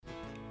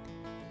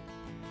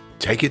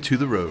Take it to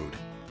the road.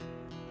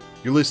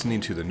 You're listening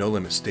to the No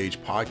Limit Stage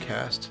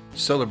podcast,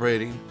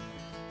 celebrating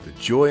the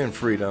joy and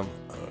freedom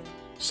of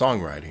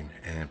songwriting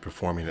and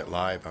performing it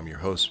live. I'm your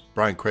host,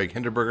 Brian Craig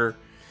Hinderberger,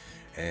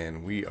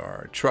 and we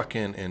are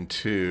trucking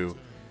into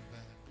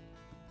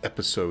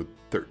episode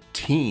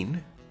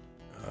 13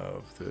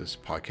 of this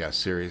podcast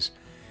series.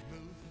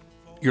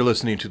 You're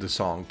listening to the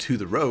song To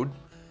the Road.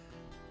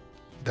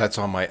 That's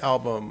on my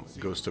album,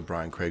 Goes to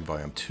Brian Craig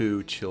Volume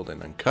 2, Chilled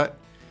and Uncut.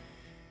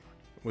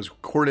 It was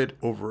recorded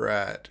over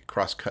at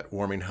Crosscut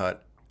Warming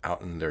Hut out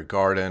in their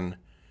garden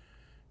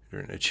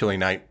during a chilly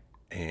night,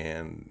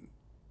 and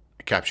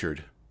I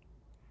captured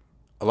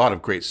a lot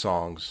of great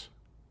songs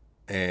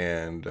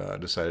and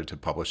decided to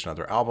publish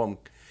another album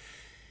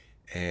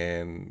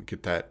and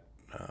get that,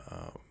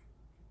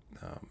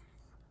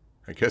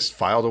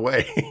 filed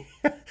away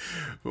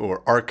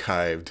or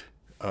archived.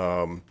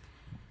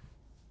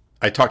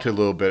 I talked a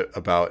little bit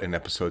about in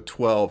episode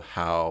 12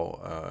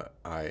 how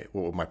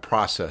what my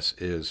process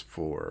is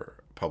for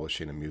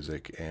publishing the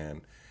music,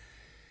 and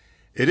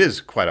it is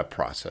quite a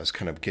process,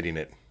 kind of getting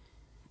it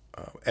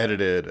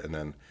edited and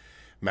then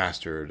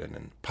mastered and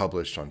then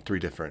published on 3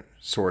 different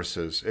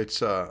sources.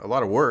 It's a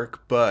lot of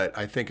work, but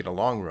I think in the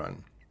long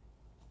run,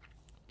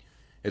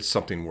 it's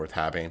something worth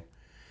having.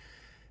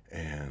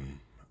 And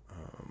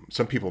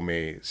some people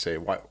may say,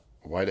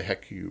 why the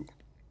heck are you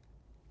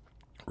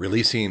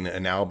releasing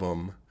an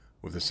album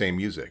with the same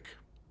music?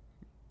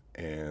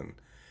 And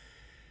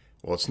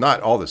well, it's not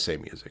all the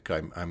same music.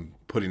 I'm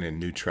putting in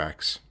new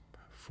tracks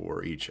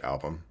for each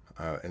album,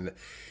 and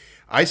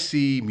I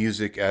see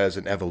music as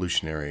an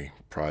evolutionary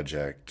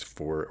project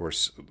for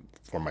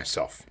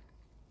myself.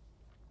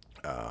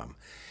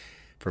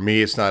 For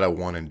me, it's not a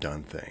one and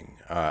done thing.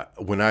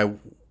 When I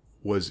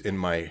was in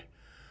my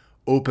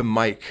open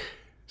mic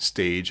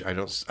stage,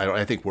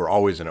 I think we're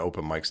always in an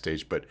open mic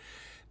stage, but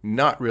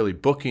not really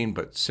booking,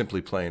 but simply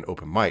playing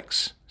open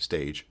mics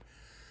stage.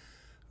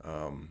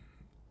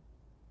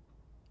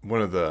 One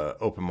of the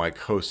open mic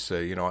hosts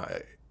said,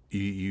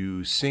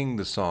 you sing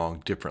the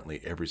song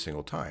differently every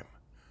single time.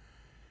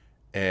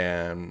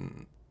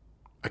 And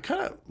I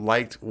kind of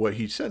liked what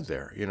he said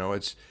there.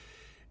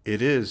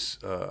 It is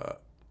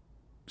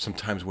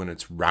sometimes when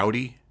it's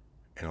rowdy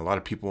and a lot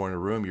of people are in a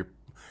room,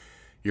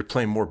 you're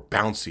playing more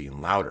bouncy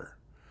and louder.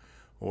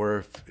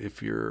 Or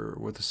if you're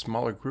with a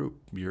smaller group,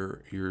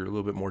 you're a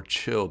little bit more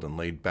chilled and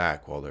laid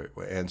back while they're.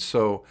 And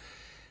so,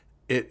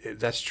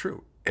 that's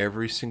true.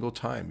 Every single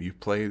time you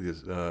play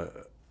this,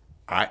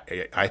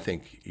 I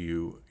think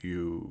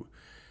you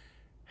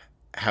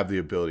have the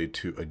ability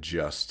to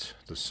adjust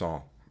the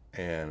song.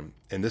 And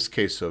in this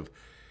case of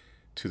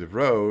To the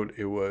Road,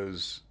 it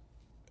was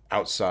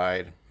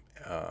outside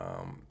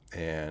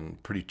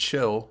and pretty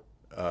chill,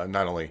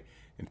 not only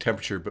in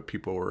temperature, but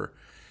people were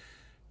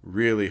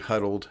really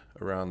huddled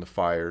around the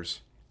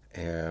fires,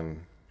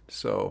 and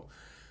so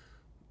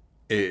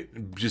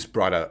it just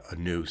brought a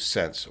new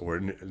sense, or a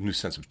new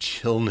sense of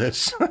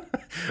chillness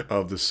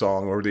of the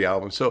song or the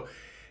album. So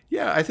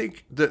yeah, I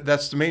think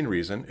that's the main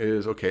reason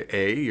is, okay,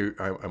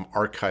 I'm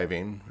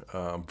archiving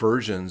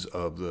versions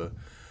of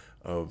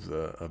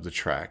the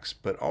tracks,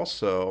 but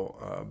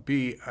also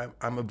B,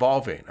 I'm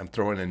evolving. I'm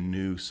throwing in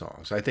new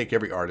songs. I think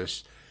every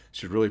artist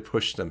should really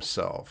push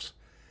themselves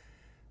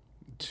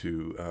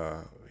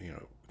to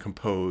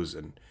compose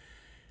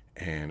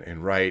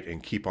and write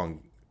and keep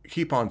on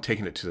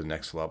taking it to the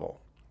next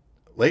level.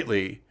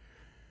 Lately,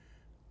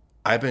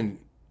 I've been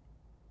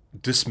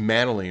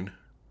dismantling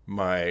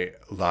my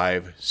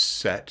live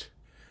set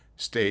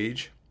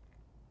stage,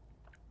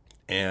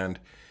 and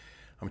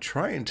I'm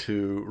trying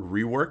to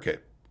rework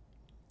it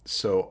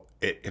so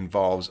it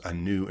involves a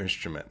new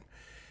instrument.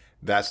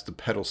 That's the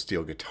pedal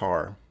steel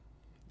guitar,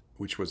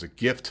 which was a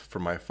gift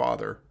from my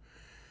father,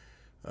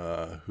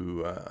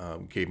 who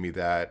gave me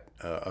that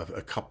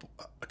a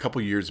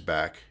couple years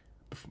back,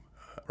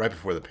 right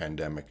before the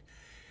pandemic,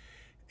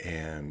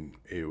 and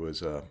it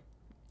was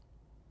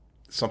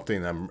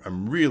something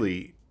I'm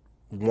really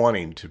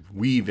wanting to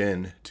weave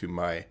in to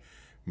my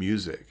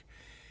music.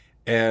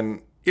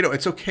 And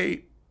it's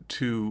okay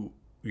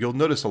you'll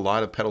notice a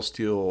lot of pedal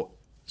steel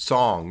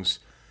songs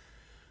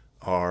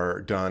are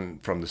done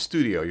from the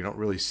studio. You don't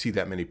really see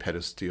that many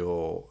pedal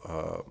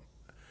steel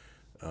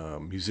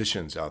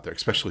musicians out there,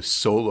 especially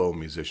solo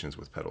musicians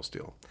with pedal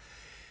steel.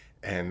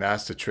 And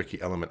that's the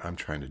tricky element I'm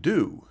trying to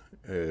do,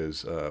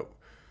 is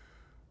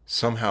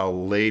somehow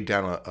lay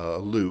down a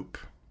loop.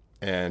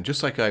 And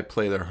just like I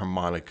play the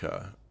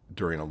harmonica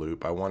during a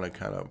loop, I want to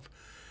kind of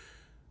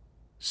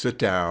sit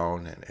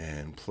down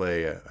and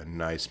play a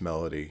nice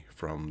melody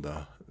from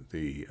the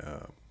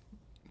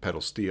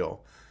pedal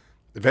steel.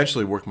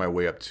 Eventually work my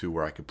way up to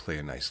where I could play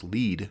a nice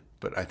lead.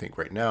 But I think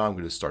right now I'm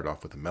going to start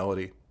off with a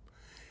melody.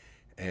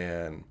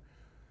 And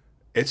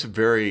it's a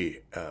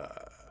very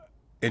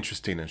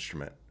interesting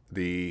instrument.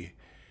 A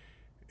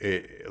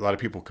lot of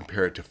people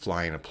compare it to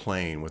flying a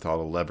plane with all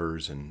the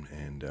levers and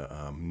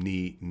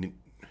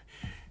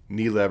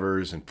knee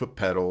levers and foot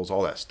pedals,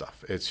 all that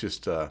stuff. It's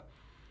just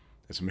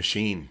it's a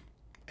machine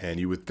And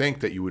you would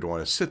think that you would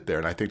want to sit there.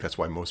 And I think that's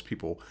why most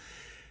people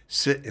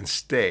sit and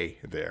stay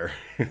there,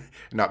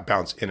 not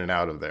bounce in and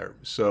out of there.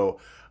 So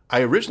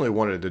I originally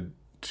wanted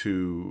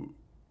to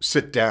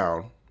sit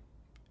down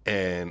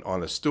and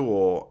on a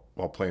stool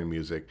while playing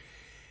music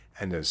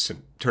and then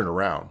turn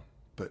around.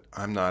 But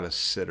I'm not a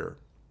sitter.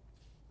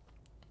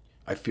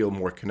 I feel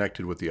more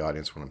connected with the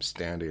audience when I'm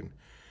standing.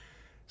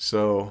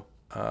 So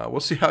we'll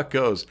see how it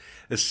goes.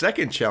 The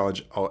second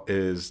challenge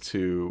is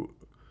to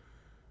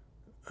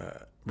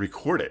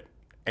record it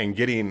and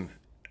getting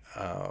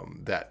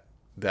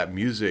that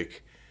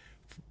music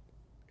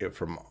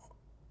from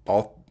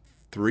all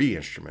three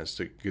instruments,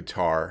 the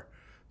guitar,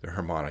 the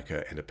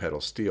harmonica, and the pedal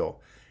steel,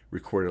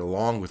 recorded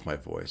along with my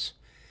voice.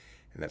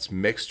 And that's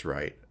mixed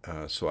right,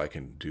 so I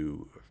can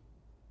do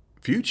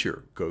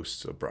future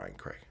Ghosts of Brian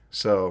Craig.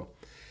 So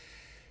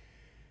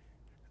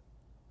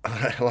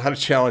a lot of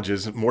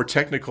challenges, more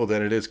technical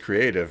than it is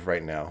creative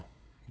right now.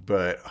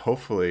 But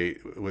hopefully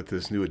with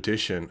this new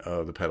edition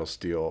of the pedal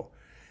steel,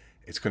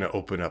 it's going to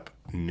open up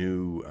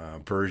new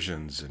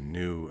versions and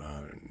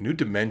new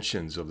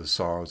dimensions of the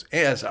songs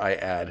as I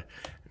add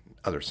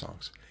other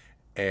songs.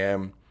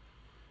 And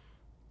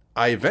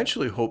I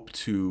eventually hope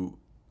to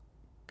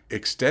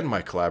extend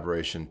my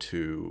collaboration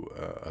to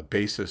a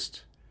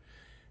bassist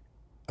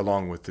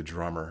along with the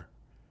drummer.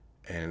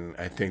 And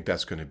I think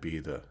that's going to be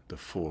the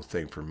full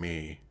thing for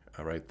me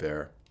right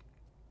there.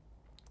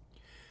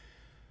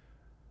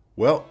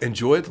 Well,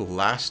 enjoy the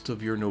last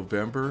of your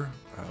November.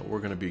 We're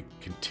going to be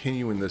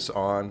continuing this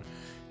on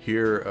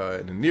here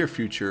in the near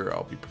future.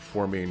 I'll be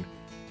performing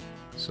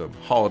some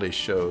holiday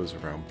shows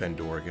around Bend,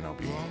 Oregon. I'll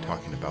be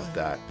talking about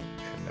that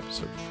in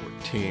episode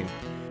 14.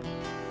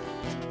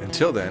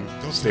 Until then,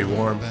 stay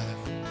warm,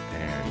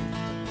 and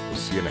we'll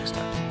see you next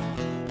time.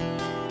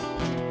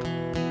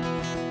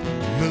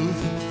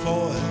 Moving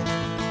forward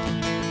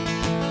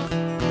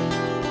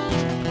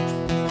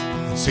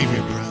and save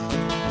your breath.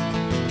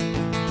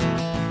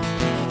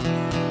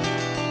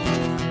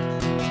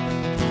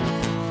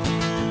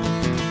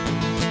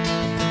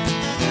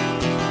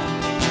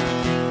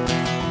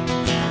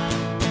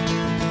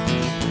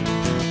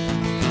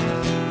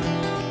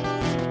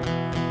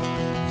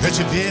 That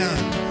you've been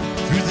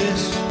through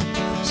this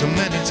so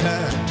many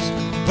times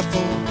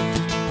before.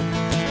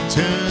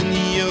 Turn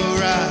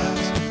your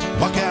eyes,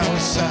 walk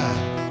outside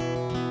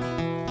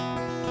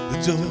the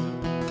door.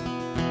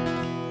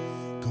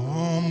 Go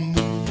on,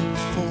 move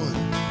forward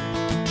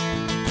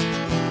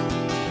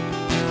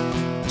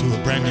to a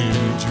brand new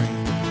dream.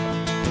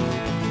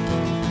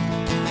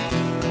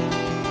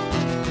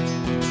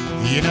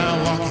 You're not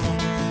walking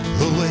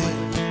away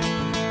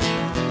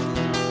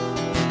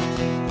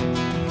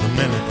from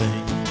anything.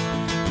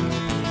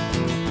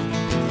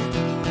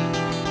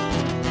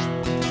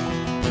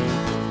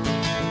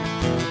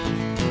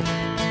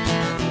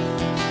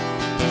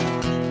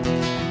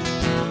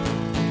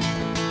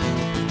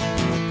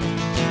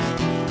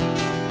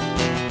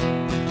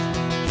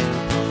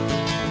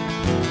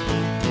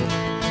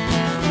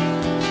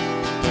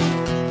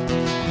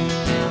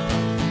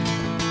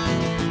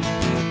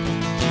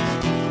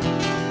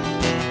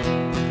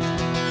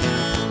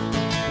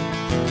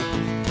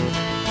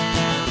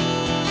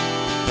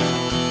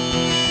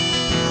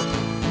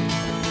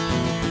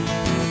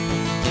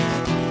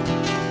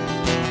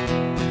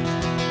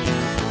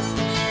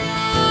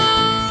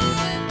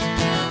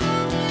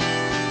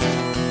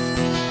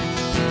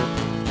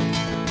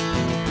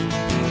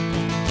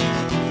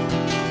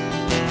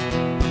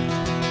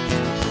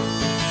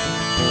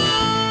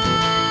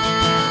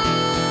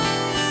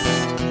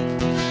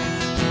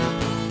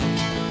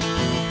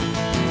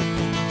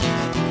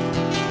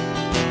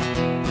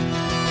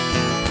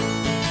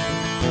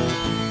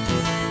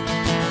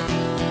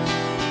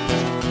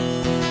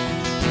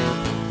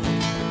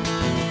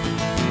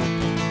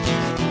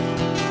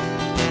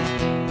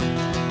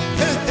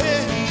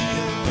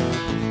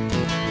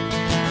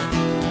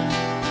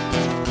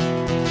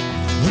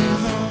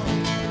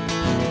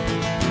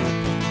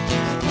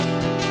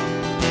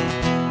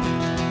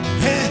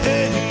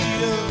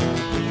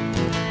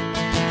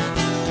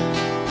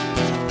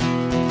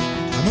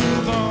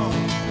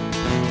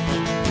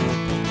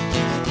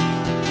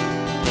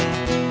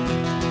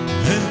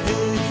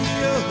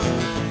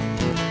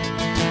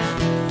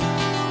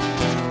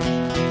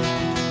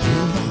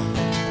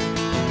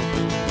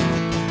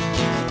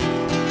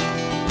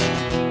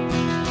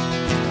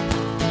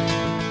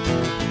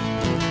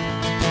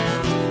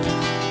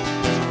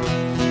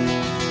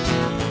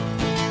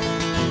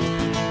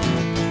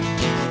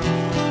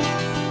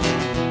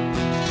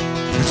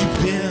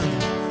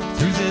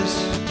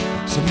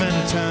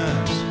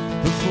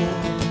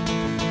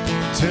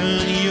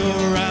 Turn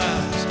your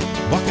eyes,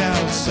 walk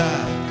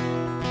outside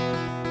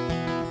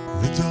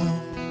the door.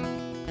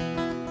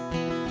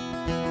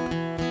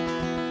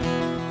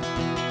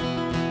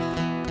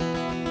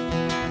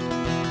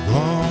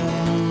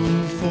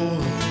 Move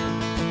forward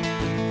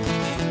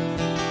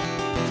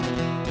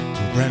to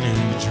a brand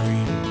new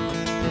dream.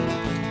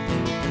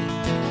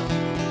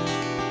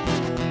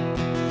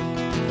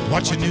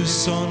 Watch a new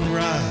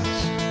sunrise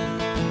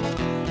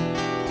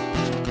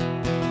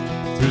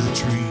through the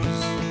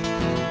trees.